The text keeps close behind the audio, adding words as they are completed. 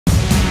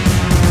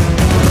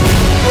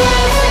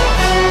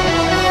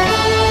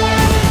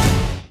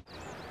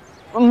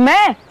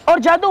और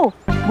जादू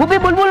वो भी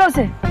बुलबुलों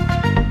से।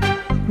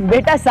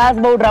 बेटा सास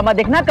बहू ड्रामा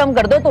देखना कम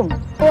कर दो तुम।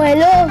 ओ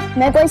हेलो,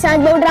 मैं कोई सास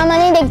बहू ड्रामा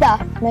नहीं देखता,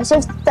 मैं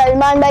सिर्फ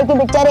सलमान भाई की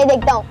पिक्चरें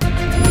देखता हूँ।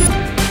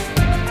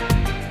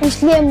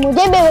 इसलिए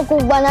मुझे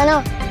बेवकूफ बनाना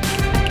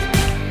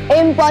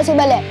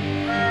इम्पॉसिबल है।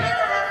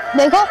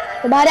 देखो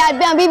तुम्हारे हाथ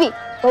में अभी भी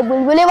वो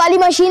बुलबुले वाली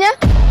मशीन है।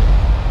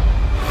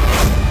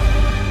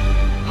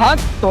 हाँ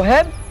तो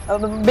है,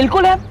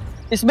 बिल्कुल है,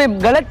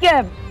 इसमें गलत क्या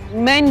है?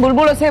 मैं इन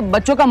बुलबुलों से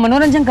बच्चों का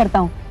मनोरंजन करता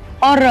हूँ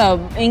और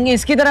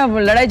इसकी तरह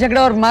लड़ाई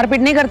झगड़ा और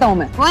मारपीट नहीं करता हूँ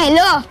मैं। ओ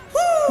हेलो,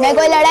 मैं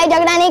कोई लड़ाई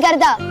झगड़ा नहीं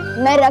करता,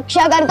 मैं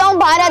रक्षा करता हूँ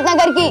भारत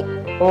नगर की।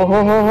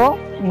 ओहो हो,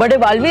 बड़े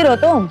बालवीर हो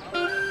तुम।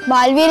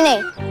 बालवीर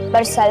नहीं,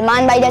 पर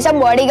सलमान भाई जैसा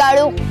बॉडीगार्ड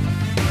हूँ।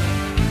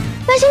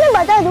 वैसे मैं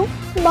बता दूं,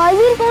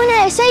 बालवीर कौन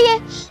है ऐसा ही है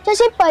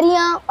जैसे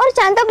परियां और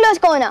सांता क्लॉज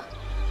कौन है,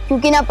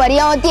 क्योंकि ना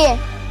परियां होती है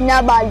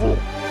ना बालवीर।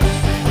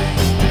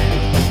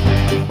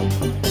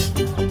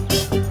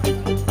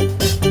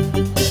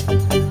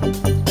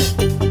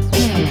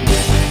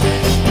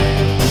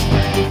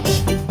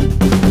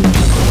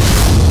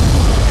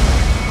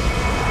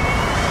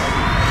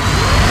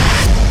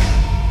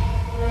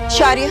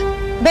 शौर्य,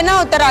 बिना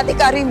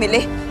उत्तराधिकारी मिले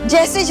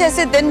जैसे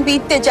जैसे दिन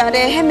बीतते जा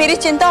रहे हैं मेरी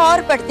चिंता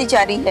और बढ़ती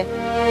जा रही है।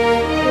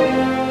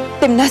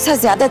 तिम्नासा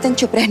ज्यादा दिन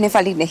चुप रहने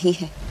वाली नहीं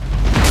है।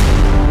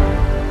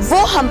 वो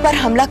हम पर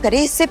हमला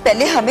करे इससे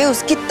पहले हमें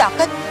उसकी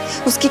ताकत,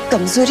 उसकी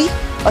कमजोरी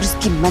और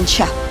उसकी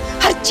मंशा,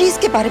 हर चीज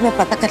के बारे में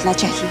पता करना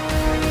चाहिए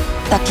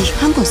ताकि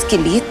हम उसके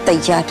लिए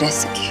तैयार रह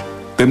सके।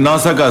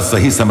 तिम्नासा का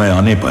सही समय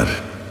आने पर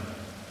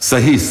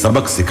सही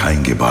सबक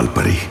सिखाएंगे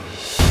बालपरी,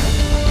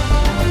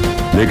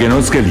 लेकिन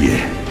उसके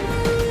लिए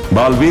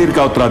बालवीर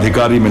का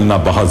उत्तराधिकारी मिलना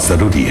बहुत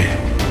जरूरी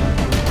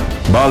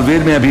है।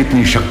 बालवीर में अभी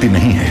इतनी शक्ति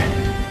नहीं है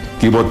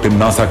कि वो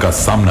तिम्नासा का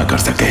सामना कर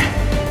सके।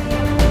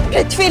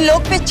 पृथ्वी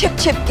लोक पे छिप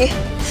छिप के,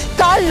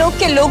 काल लोक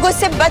के लोगों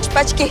से बच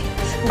बच के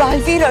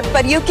बालवीर और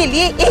परियों के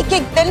लिए एक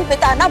एक दिन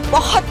बिताना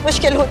बहुत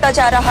मुश्किल होता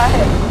जा रहा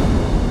है।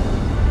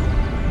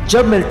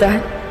 जब मिलता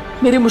है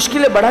मेरी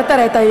मुश्किलें बढ़ाता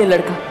रहता है ये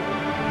लड़का।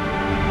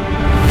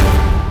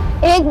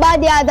 एक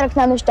बात याद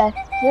रखना मिस्टर,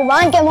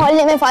 विवान के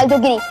मोहल्ले में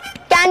फालतूगिरी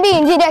can be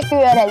injurious to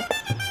your health.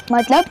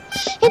 मतलब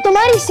ये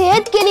तुम्हारी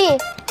सेहत के लिए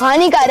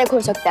हानिकारक हो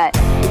सकता है।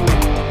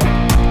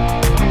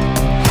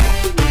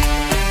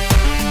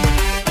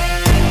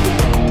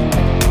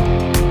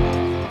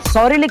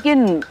 सॉरी,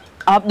 लेकिन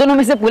आप दोनों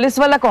में से पुलिस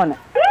वाला कौन है?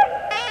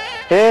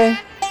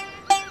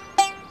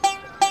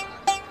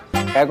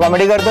 क्या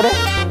कॉमेडी करते रहे?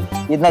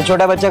 इतना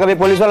छोटा बच्चा कभी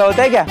पुलिस वाला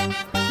होता है क्या?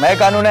 मैं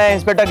कानून है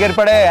इंस्पेक्टर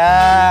गिरपड़े।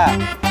 हाँ,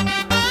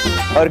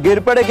 और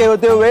गिरपड़े के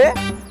होते हुए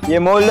ये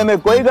मोहल्ले में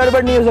कोई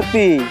गड़बड़ नहीं हो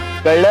सकती।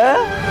 कल्ला?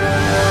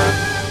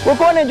 वो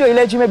कौन है जो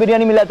इलायची में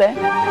बिरयानी मिलाता है?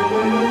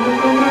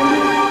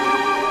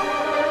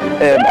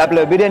 आप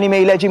लोग बिरयानी में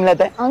इलायची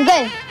मिलाता है?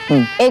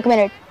 अंकल एक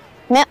मिनट,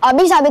 मैं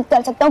अभी साबित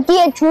कर सकता हूँ कि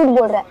ये झूठ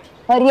बोल रहा है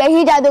और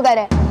यही जादूगर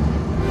है।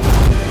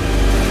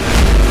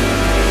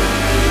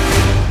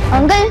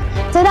 अंकल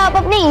जरा आप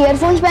अपने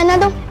ईयरफोन्स पहना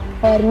दो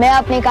और मैं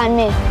अपने कान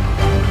में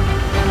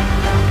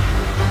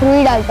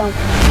रुई डालता हूँ।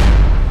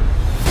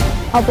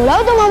 अब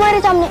बुलाओ तुम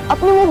हमारे सामने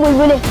अपने मुंह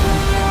बुलबुले।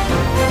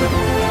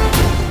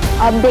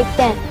 अब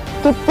देखते हैं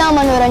कितना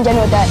मनोरंजन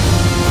होता है।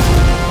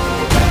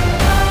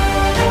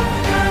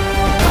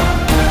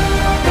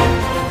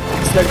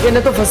 इस लड़के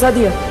ने तो फंसा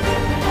दिया।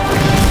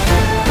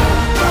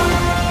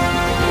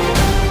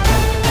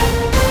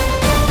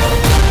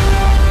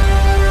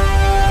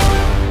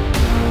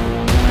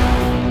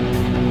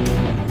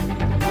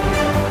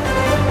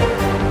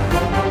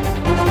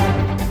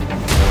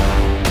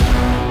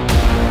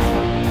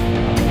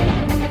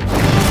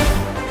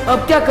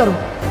 अब क्या करूं?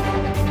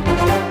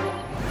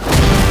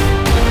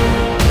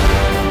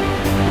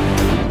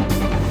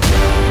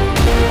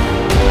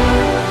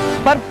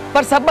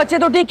 पर सब बच्चे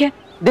तो ठीक है,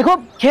 देखो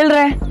खेल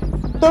रहे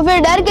हैं। तो फिर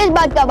डर किस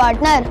बात का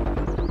पार्टनर?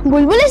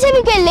 बुलबुले से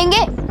भी खेल लेंगे।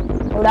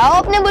 उड़ाओ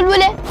अपने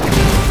बुलबुले।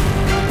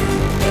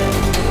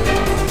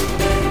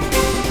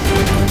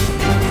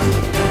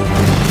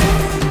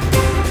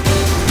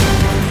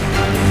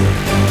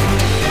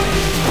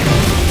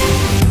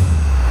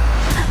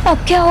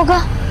 अब क्या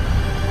होगा?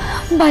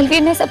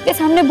 बालवीर ने सबके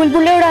सामने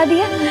बुलबुले उड़ा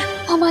दिए,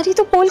 हमारी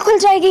तो पोल खुल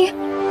जाएगी।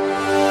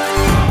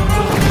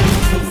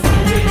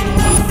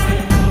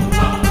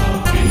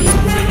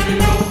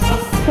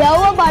 क्या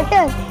हुआ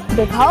पार्टनर?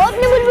 दिखाओ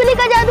अपने बुलबुले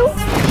का जादू।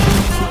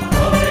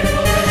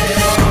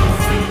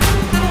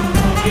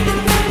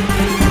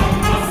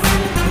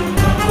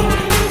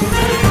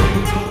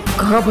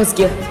 कहाँ फंस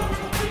गया?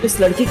 इस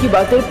लड़के की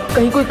बातें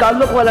कहीं कोई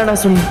काल-लोक वाला ना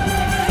सुने।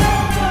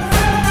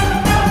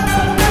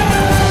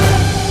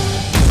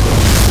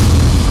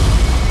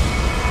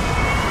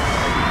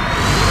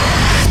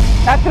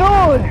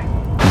 शत्रुर,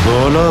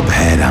 बोलो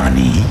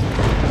भैरानी।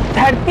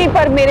 धरती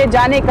पर मेरे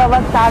जाने का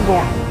वक्त आ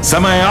गया।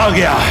 समय आ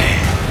गया है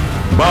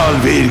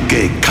बालवीर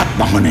के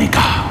खत्म होने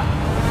का,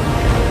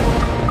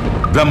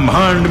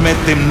 ब्रह्मांड में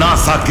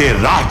तिम्नासा के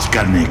राज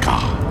करने का।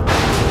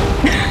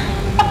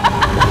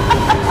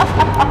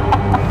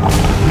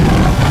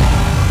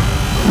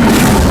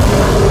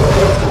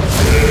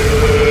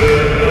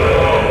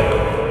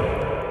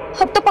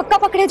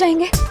 पकड़े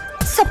जाएंगे,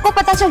 सबको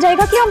पता चल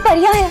जाएगा कि हम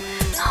परियां हैं।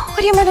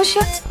 और ये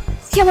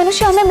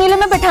मनुष्य हमें मेले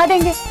में बैठा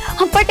देंगे,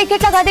 हम पर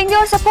टिकट लगा देंगे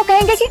और सबको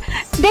कहेंगे कि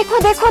देखो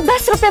देखो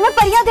 10 रुपए में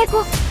परियां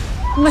देखो।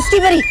 मस्ती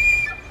भरी।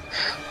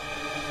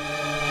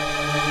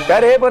 क्या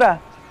रे पूरा,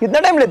 कितना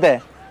टाइम लेता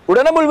है?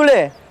 उड़ा ना बुलबुले।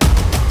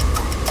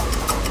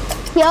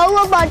 क्या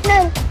हुआ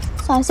पार्टनर,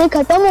 सांसें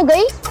खत्म हो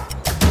गई?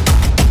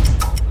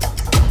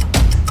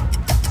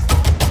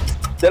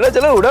 चलो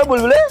चलो उड़ा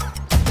बुलबुले।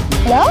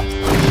 क्या?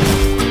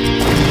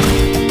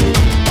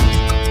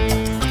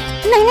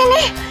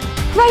 नहीं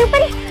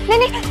वायुपरी,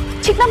 नहीं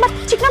चिकना मत।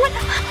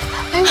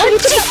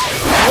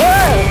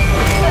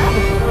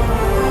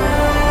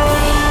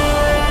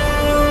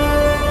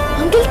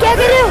 अंकल क्या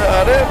कर रहे हो?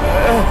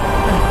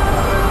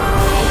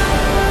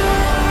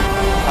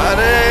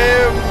 अरे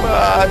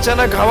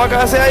अचानक हवा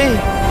कहाँ से आई?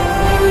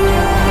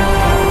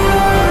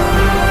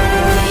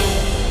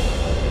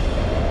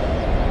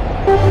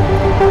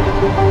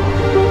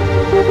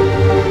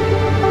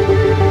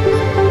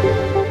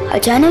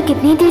 अचानक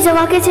कितनी तेज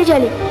हवा कैसे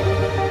चली?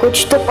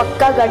 कुछ तो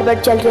पक्का गड़बड़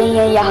चल रही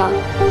है यहाँ।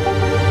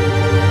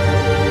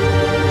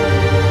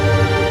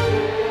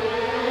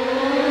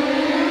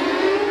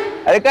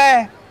 अरे क्या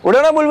है,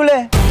 उड़ो ना बुलबुले।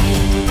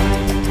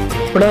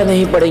 उड़ा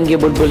नहीं पड़ेंगे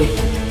बुलबुले,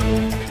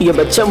 ये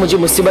बच्चा मुझे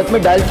मुसीबत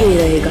में डाल के ही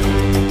रहेगा।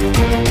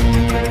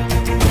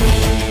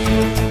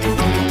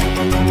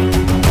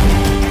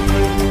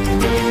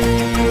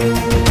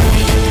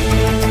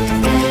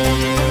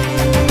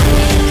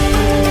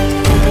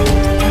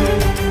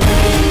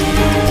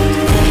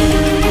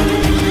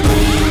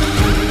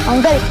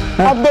 अंकल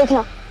अब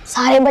देखना,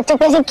 सारे बच्चे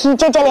कैसे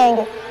खींचे चले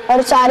आएंगे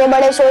और सारे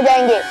बड़े सो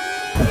जाएंगे।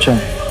 अच्छा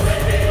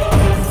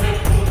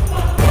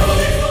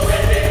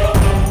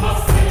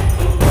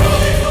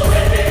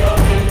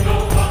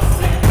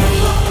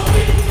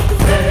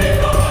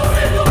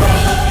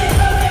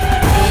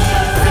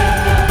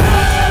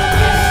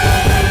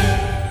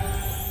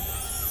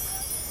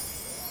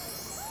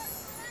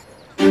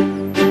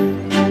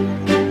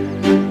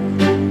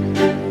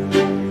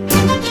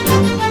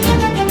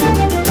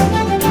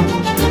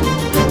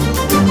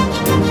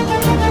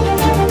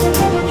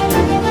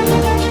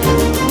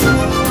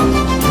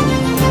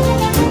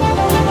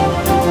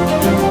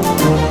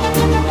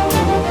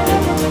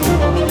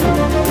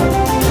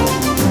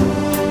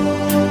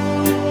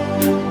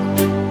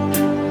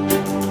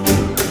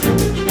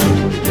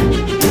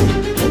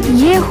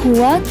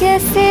हुआ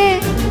कैसे?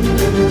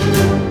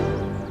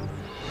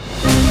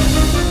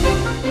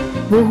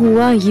 वो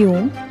हुआ यूं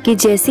कि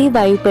जैसे ही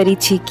वायुपरी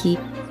चीखी,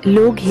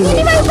 लोग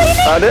हिले।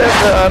 अरे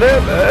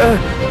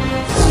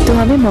तो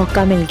हमें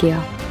मौका मिल गया।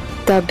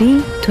 तभी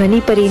ध्वनि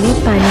परी ने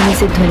पानी में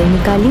से ध्वनि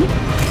निकाली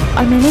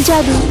और मैंने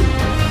जादू।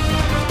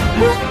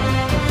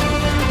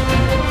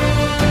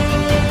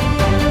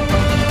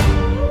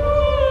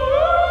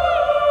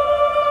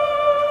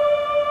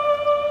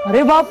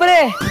 अरे बाप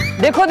रे,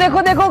 देखो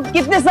देखो देखो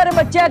कितने सारे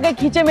बच्चे आ गए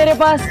खींचे मेरे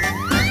पास।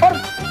 और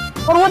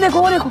वो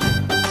देखो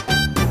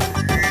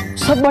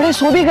सब बड़े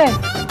सो भी गए।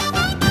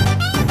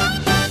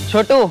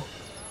 छोटू,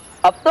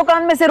 अब तो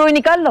कान में से रोई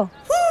निकाल लो।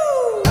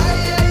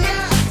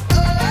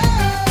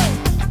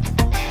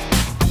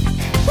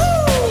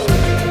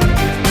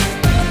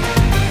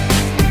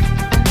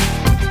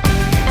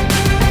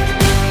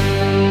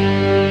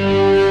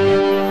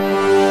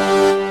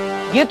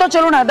 ये तो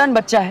चलो नादान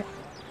बच्चा है,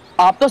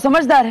 आप तो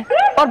समझदार है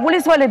और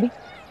पुलिस वाले भी।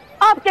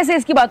 आप कैसे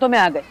इसकी बातों में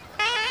आ गए?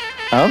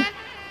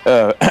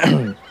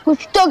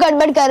 कुछ तो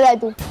गड़बड़ कर रहा है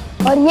तू,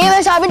 और ये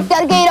मैं साबित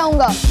करके ही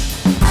रहूंगा।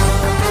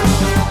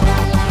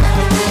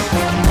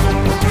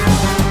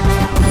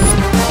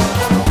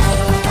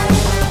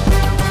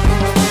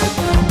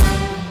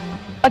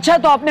 अच्छा,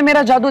 तो आपने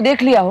मेरा जादू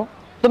देख लिया हो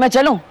तो मैं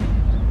चलूं?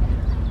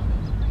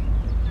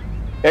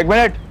 एक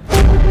मिनट।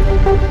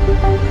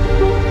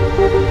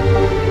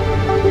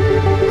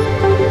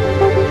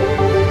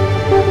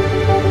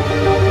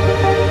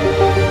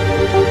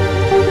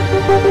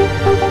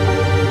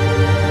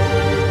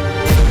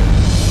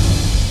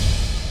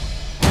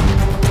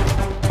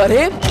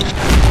 अरे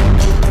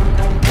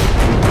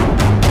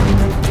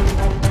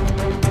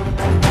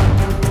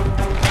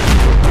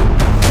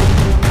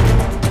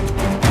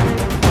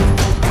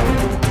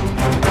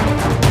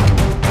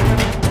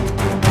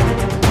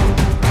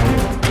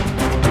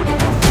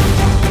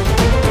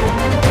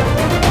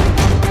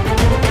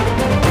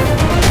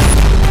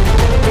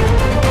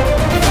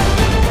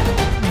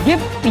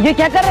ये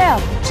क्या कर रहे हैं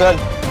आप? चल।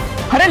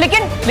 अरे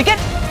लेकिन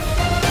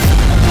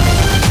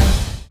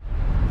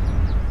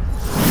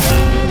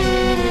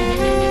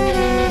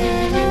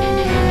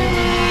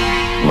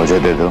मुझे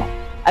दे दो।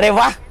 अरे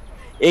वाह,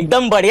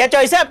 एकदम बढ़िया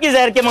चॉइस है आपकी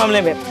जहर के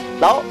मामले में।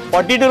 लाओ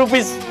 42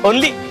 रुपीज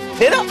ओनली,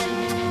 दे दो।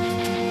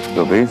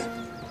 रुपीज?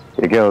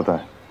 ये क्या होता है?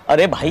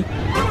 अरे भाई,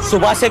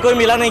 सुबह से कोई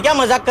मिला नहीं क्या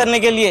मजाक करने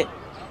के लिए?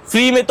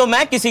 फ्री में तो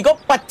मैं किसी को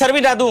पत्थर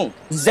भी ना दूं।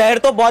 जहर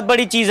तो बहुत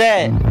बड़ी चीज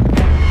है।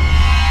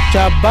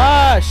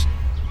 शाबाश,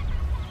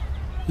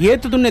 ये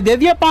तो तुमने दे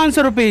दिया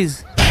 500 रुपीज,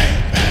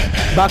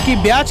 बाकी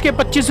ब्याज के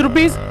 25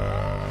 रुपीज।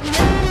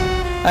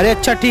 अरे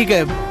अच्छा ठीक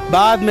है,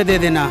 बाद में दे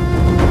देना।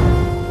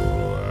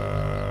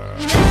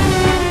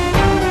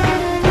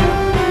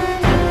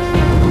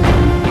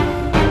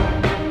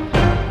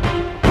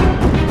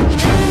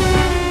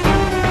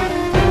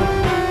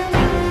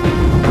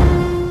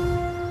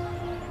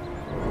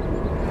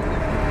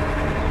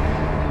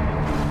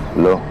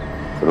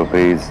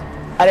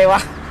 अरे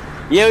वाह,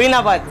 ये हुई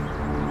ना बात।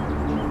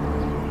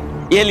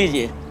 ये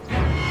लीजिए,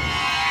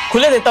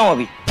 खुले देता हूं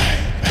अभी।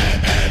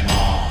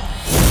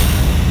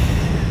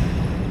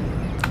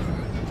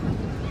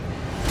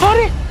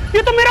 अरे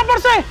ये तो मेरा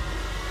पर्स है।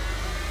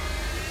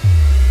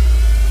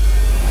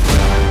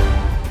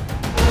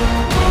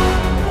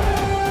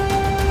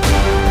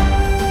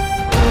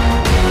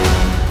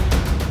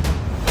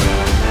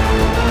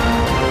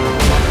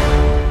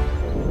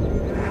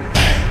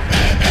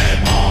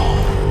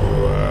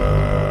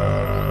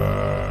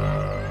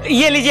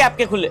 ये लीजिए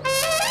आपके खुले।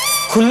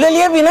 खुले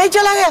लिए बिना ही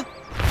चला गया।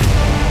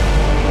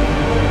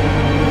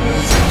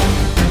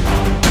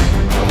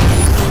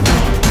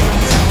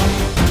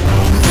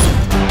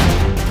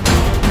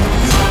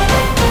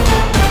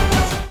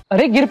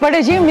 अरे गिर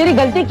पड़े जी, मेरी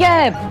गलती क्या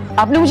है?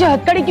 आपने मुझे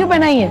हथकड़ी क्यों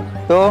पहनाई है?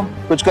 तो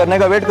कुछ करने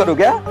का वेट करूं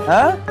क्या?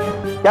 हाँ,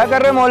 क्या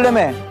कर रहे हो मोहल्ले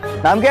में?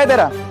 नाम क्या है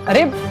तेरा?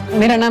 अरे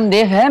मेरा नाम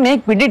देव है, मैं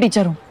एक पीटी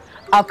टीचर हूँ।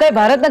 आपका ये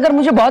भारत नगर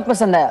मुझे बहुत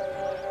पसंद आया,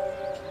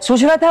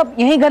 सोच रहा था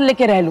यहीं घर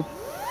लेके रह लूं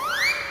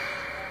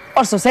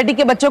और सोसाइटी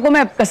के बच्चों को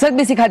मैं कसरत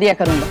भी सिखा दिया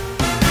करूंगा।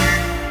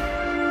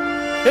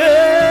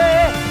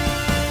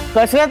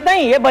 कसरत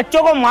नहीं, ये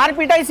बच्चों को मार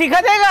पिटाई सिखा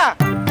देगा।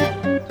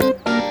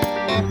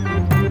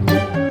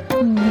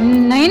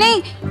 नहीं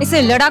नहीं,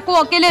 इसे लड़ाकू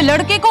अकेले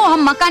लड़के को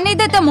हम मकान नहीं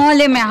देते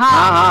मोहल्ले में।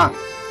 हाँ।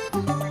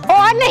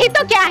 और नहीं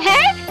तो क्या है,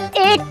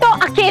 एक तो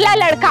अकेला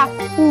लड़का,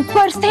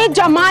 ऊपर से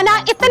जमाना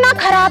इतना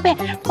खराब है,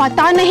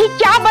 पता नहीं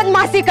क्या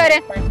बदमाशी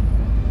करे।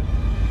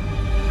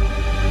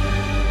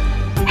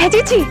 है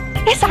जी,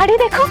 ये साड़ी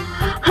देखो,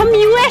 हम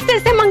यूएसए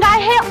से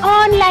मंगाए हैं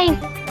ऑनलाइन,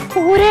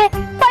 पूरे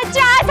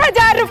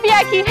 50,000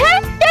 रुपया की है।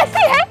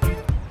 कैसी है?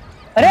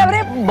 अरे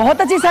अरे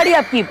बहुत अच्छी साड़ी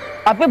आपकी,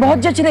 आप पे बहुत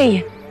जच रही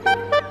है।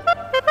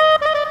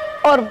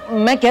 और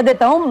मैं कह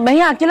देता हूँ, मैं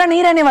यहाँ अकेला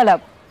नहीं रहने वाला,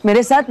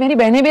 मेरे साथ मेरी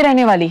बहनें भी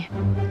रहने वाली है।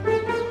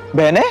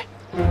 बहनें?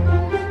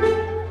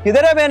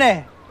 किधर है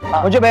बहनें?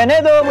 मुझे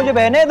बहनें दो, मुझे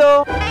बहनें दो।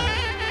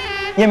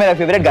 ये मेरा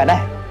फेवरेट गाना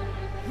है।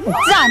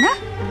 जाना?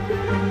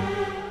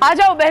 आ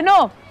जाओ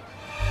बहनों।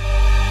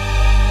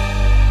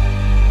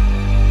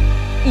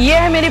 ये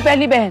है मेरी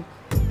पहली बहन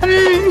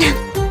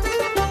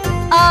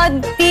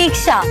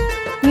दीक्षा।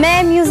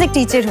 मैं म्यूजिक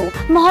टीचर हूँ,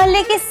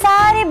 मोहल्ले के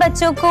सारे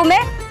बच्चों को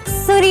मैं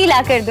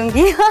सुरीला कर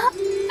दूंगी।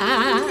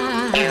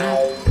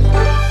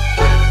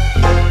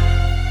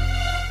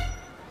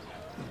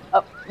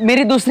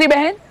 मेरी दूसरी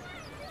बहन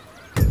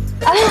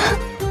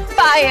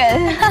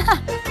पायल।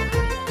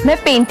 मैं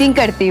पेंटिंग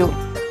करती हूँ,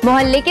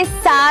 मोहल्ले के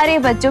सारे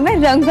बच्चों में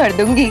रंग भर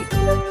दूंगी।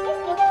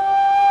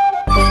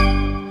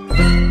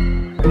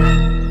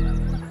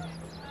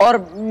 और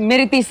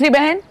मेरी तीसरी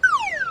बहन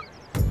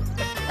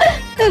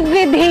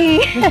विधि।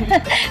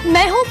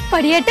 मैं हूँ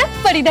पर्यटक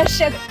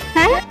परिदर्शक।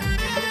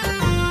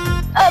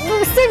 अब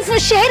सिर्फ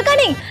शहर का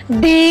नहीं,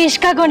 देश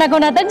का कोना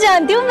कोना तक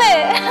जानती हूँ मैं।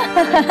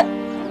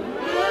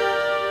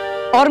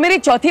 और मेरी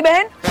चौथी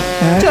बहन?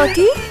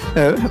 चौथी?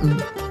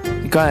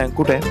 कहाँ है?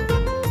 कुट है?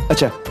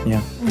 अच्छा,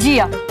 यहाँ। जी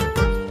हाँ।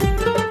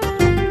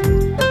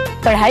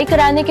 पढ़ाई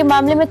कराने के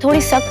मामले में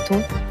थोड़ी सख्त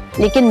हूँ,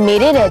 लेकिन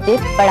मेरे रहते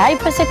पढ़ाई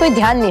पर से कोई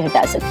ध्यान नहीं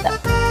हटा सकता।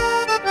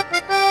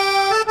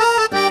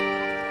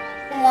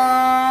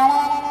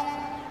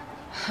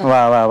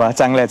 वाह वाह वाह,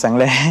 चांगले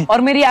चांगले।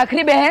 और मेरी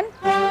आखिरी बहन?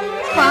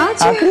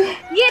 आखिरी?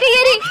 ये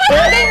रही।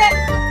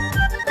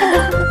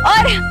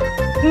 और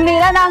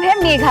मेरा नाम है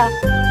मेघा।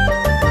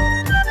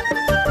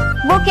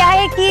 वो क्या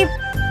है कि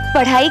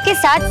पढ़ाई के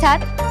साथ साथ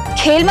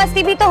खेल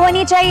मस्ती भी तो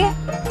होनी चाहिए,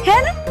 है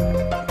ना?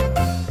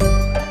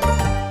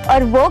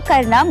 और वो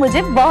करना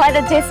मुझे बहुत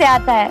अच्छे से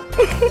आता है।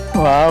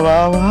 वाह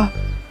वाह वाह,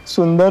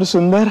 सुंदर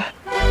सुंदर।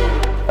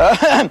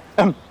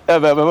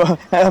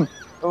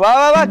 वाह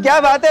वाह वाह, क्या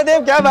बात है देव,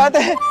 क्या बात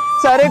है।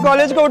 सारे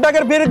कॉलेज को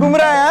उठाकर फिर घूम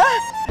रहा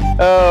है।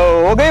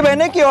 हो गई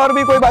बहने की और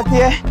भी कोई बाकी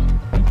है?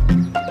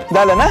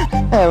 डाला ना,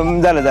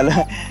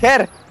 डाला।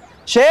 खैर,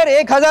 शेर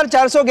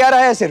 1411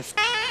 है सिर्फ।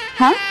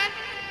 हाँ?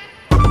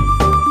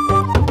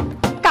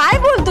 काय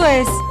बोलतो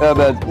है?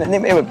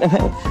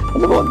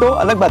 दो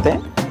अलग बात है।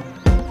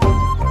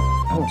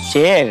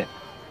 शेर,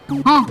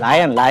 हाँ।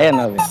 लायन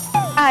अभी।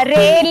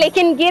 अरे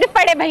लेकिन गिर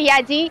पड़े भैया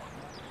जी,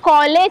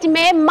 कॉलेज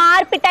में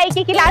मार पिटाई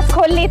की क्लास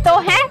खोल ली तो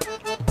है।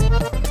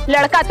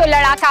 लड़का तो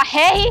लड़ाका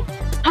है ही,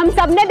 हम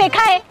सब ने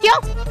देखा है। क्यों?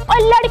 और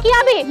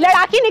लड़कियां भी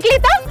लड़ाकी निकली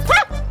तो।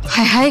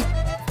 हाय हाय,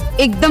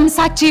 एकदम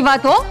सच्ची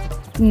बात हो।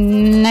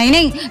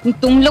 नहीं,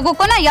 तुम लोगों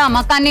को ना यहाँ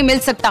मकान नहीं मिल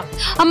सकता।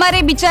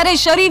 हमारे बेचारे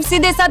शरीफ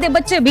सीधे साधे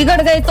बच्चे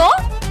बिगड़ गए तो।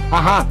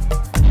 हाँ।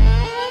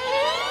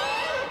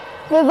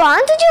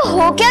 विवान, तुझे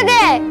हो क्या गया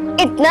है?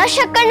 इतना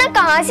शक करना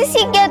कहाँ से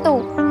सीख गया तू?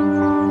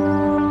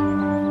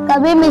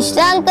 कभी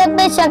मिश्रा अंकल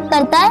पे शक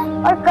करता है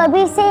और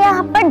कभी से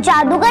यहाँ पर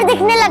जादूगर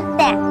दिखने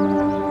लगते हैं।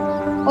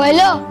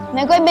 ओलो,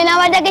 मैं कोई बिना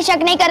वजह के शक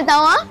नहीं करता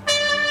हूँ।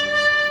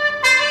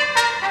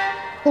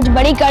 कुछ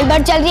बड़ी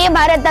गड़बड़ चल रही है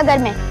भारत नगर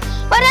में।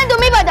 वरना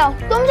तुम ही बताओ,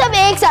 तुम सब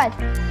एक साथ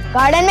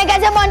गार्डन में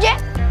कैसे पहुंचे?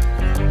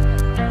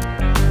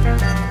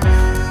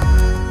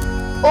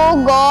 ओह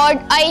गॉड,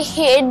 आई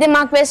हेट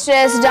दिमाग पे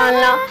स्ट्रेस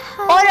डालना।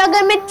 और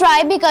अगर मैं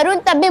ट्राई भी करूं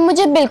तब भी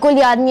मुझे बिल्कुल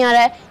याद नहीं आ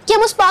रहा है कि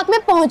हम उस पार्क में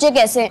पहुंचे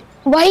कैसे।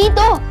 वही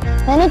तो,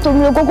 मैंने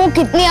तुम लोगों को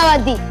कितनी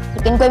आवाज दी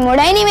लेकिन कोई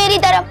मुड़ा ही नहीं मेरी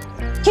तरफ।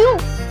 क्यों?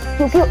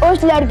 क्योंकि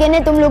उस लड़के ने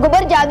तुम लोगों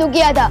पर जादू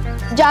किया था,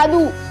 जादू।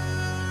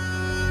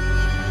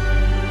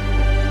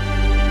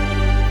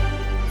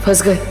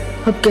 फंस गए,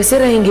 अब कैसे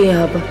रहेंगे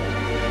यहाँ पर?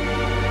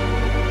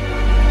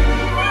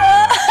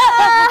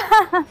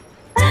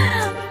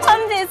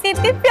 हम जैसी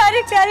इतनी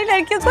प्यारी प्यारी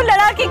लड़कियों को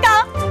लड़ा के कहा।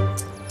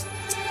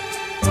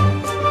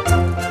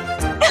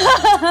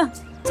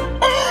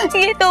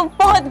 ये तो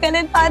बहुत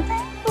गलत बात है,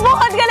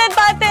 बहुत गलत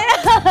बात है।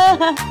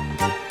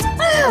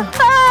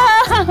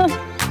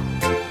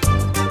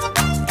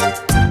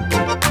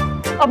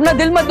 अपना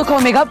दिल मत दुखाओ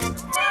मेघा,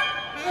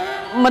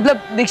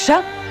 मतलब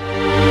दीक्षा,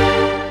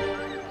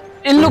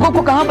 इन लोगों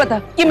को कहाँ पता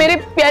कि मेरी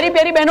प्यारी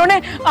प्यारी बहनों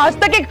ने आज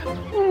तक एक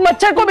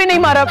मच्छर को भी नहीं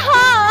मारा।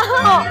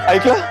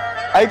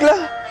 आइकला,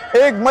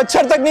 एक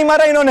मच्छर तक नहीं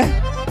मारा इन्होंने,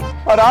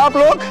 और आप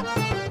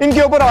लोग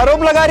इनके ऊपर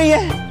आरोप लगा रही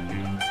हैं।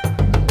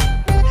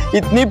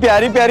 इतनी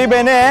प्यारी प्यारी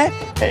बहनें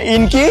हैं,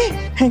 इनकी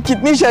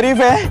कितनी शरीफ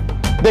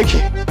है।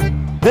 देखिए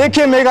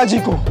देखिए मेघा जी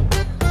को,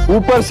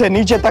 ऊपर से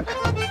नीचे तक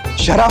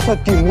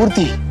शराफत की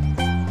मूर्ति।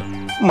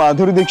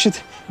 माधुरी दीक्षित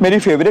मेरी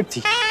फेवरेट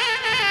थी।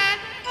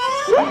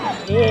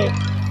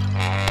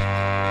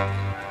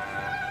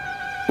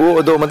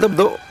 वो दो मतलब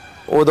दो,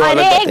 वो दो।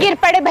 अरे गिर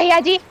पड़े भैया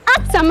जी,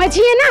 आप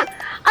समझिए ना,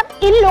 अब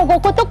इन लोगों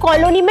को तो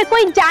कॉलोनी में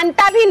कोई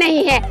जानता भी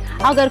नहीं है।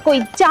 अगर कोई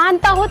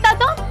जानता होता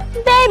तो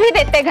दे भी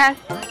देते घर।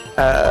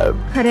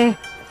 अरे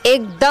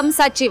एकदम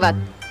सच्ची बात,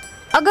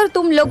 अगर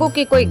तुम लोगों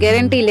की कोई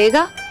गारंटी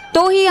लेगा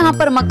तो ही यहाँ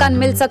पर मकान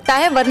मिल सकता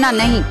है, वरना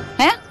नहीं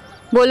है।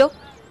 बोलो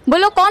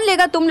बोलो, कौन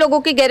लेगा तुम लोगों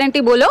की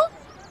गारंटी? बोलो।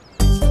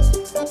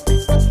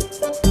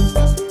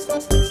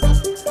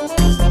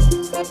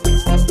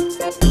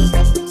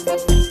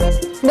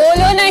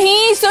 बोलो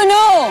नहीं,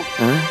 सुनो।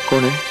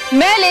 कौन है?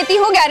 मैं लेती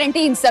हूँ गारंटी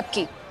इन सब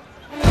की।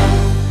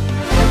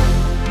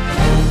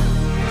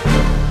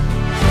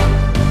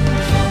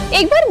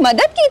 एक बार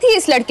मदद की थी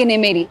इस लड़के ने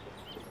मेरी,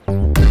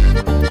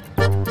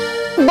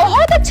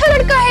 बहुत अच्छा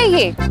लड़का है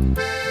ये।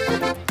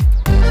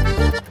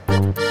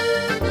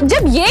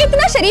 जब ये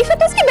इतना शरीफ है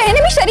तो उसकी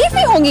बहनें भी शरीफ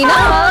ही होंगी ना।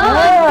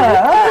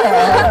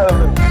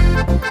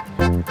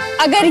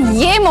 अगर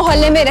ये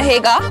मोहल्ले में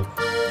रहेगा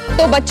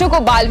तो बच्चों को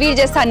बालवीर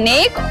जैसा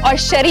नेक और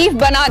शरीफ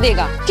बना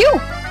देगा। क्यों?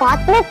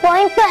 बात में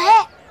पॉइंट तो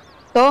है।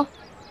 तो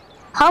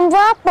हम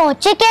वहाँ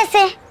पहुँचे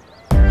कैसे?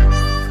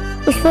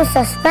 इसमें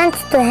सस्पेंस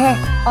तो है,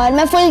 और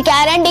मैं फुल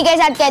गारंटी के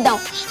साथ कहता हूँ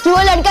कि वो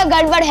लड़का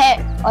गड़बड़ है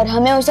और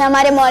हमें उसे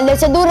हमारे मोहल्ले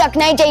से दूर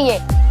रखना ही चाहिए।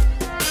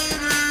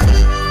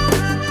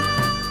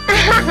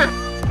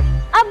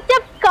 अब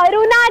जब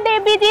करुणा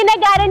देवी जी ने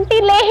गारंटी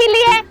ले ही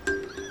ली है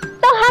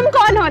तो हम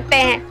कौन होते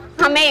हैं,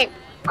 हमें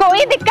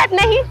कोई दिक्कत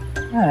नहीं।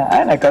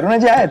 ना करुणा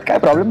जी आए, क्या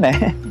प्रॉब्लम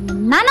नहीं।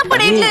 ना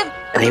पड़े।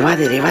 रेवा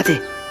दे।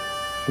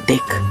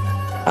 देख,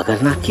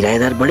 अगर ना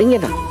किराएदार बढ़ेंगे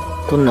ना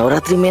तो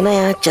नवरात्रि में ना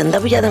यहाँ चंदा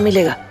भी ज्यादा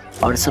मिलेगा,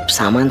 और सब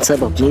सामान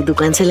सब अपनी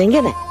दुकान से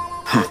लेंगे ना।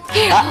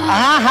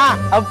 हाँ,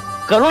 अब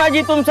करुणा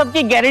जी तुम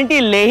सबकी गारंटी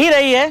ले ही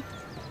रही है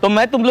तो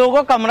मैं तुम लोगों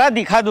को कमरा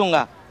दिखा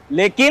दूंगा,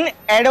 लेकिन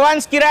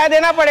एडवांस किराया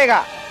देना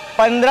पड़ेगा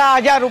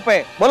 15,000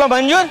 रुपए। बोलो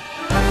मंजूर?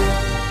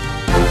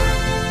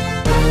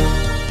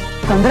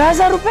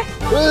 15,000 रुपए?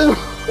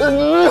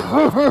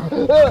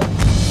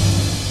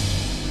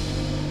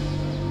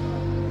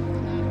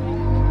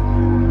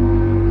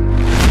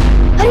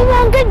 अरे वो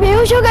अंकल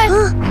बेहोश हो गए।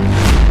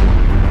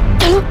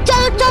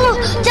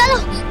 चलो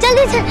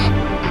जल्दी से।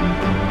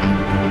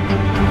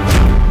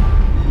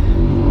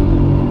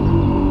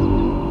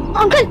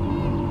 अंकल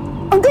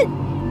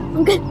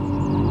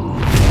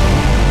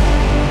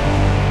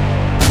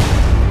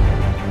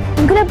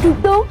अब ठीक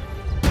तो?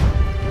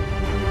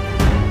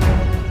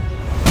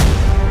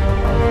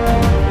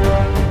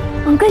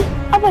 अंकल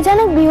अब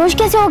अचानक बेहोश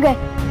कैसे हो गए?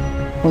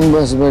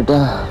 बस बेटा,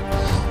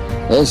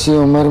 ऐसी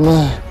उम्र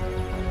में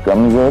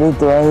कमजोरी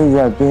तो आ ही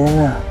जाती है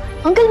ना।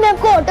 अंकल मैं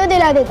आपको ऑटो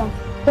दिला देता हूँ,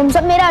 तुम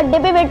सब मेरा अड्डे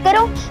पे वेट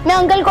करो, मैं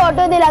अंकल को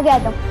ऑटो दिला के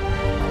आता हूँ।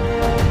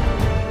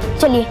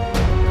 चलिए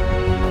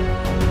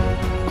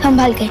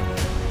संभाल के।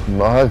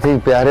 बहुत ही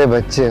प्यारे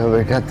बच्चे हो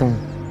बेटा तुम।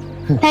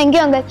 थैंक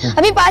यू अंकल,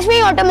 अभी पास में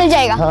ही ऑटो मिल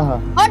जाएगा। हाँ।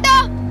 ऑटो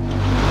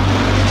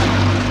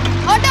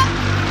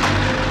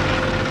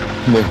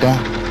बेटा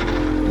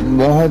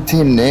बहुत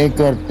ही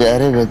नेक और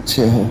प्यारे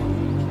बच्चे हो।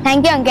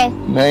 Thank you uncle.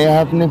 मैं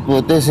यहाँ अपने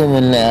पोते से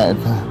मिलने आया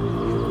था,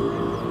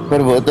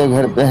 पर वो तो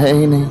घर पे है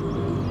ही नहीं।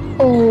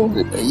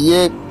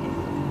 ये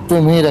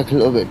तुम ही रख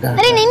लो बेटा।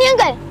 अरे नहीं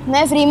अंकल,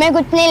 मैं फ्री में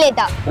कुछ नहीं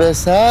लेता।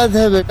 प्रसाद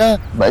है बेटा,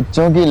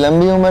 बच्चों की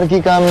लंबी उम्र की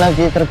कामना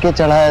की करके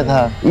चढ़ाया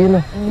था। ये लो,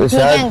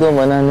 प्रसाद को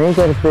मना नहीं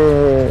करते।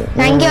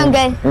 Thank you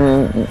uncle.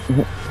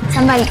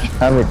 संभाल के।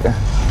 हाँ बेटा।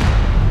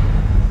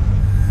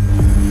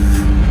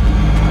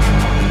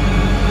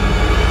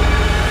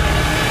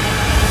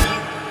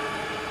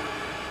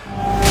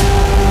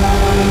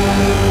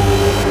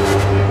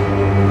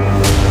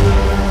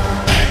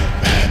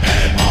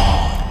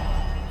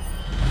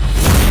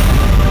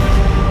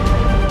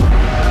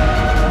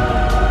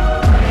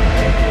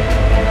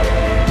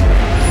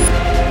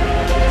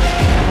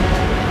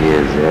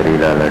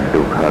 जहरीला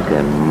लड्डू खा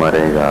के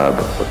मरेगा अब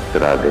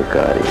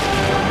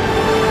उत्तराधिकारी।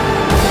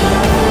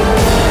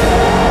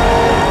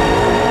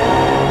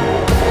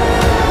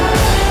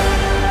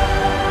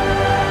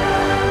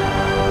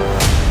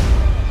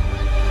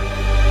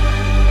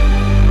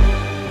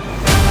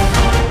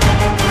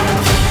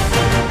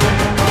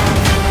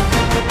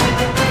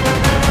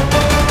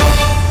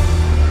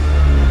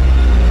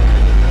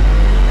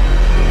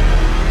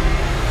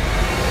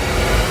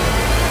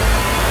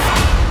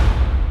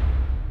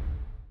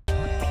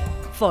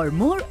 For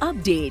more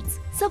updates,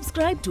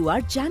 subscribe to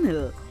our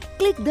channel,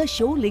 click the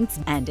show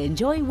links and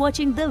enjoy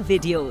watching the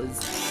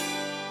videos.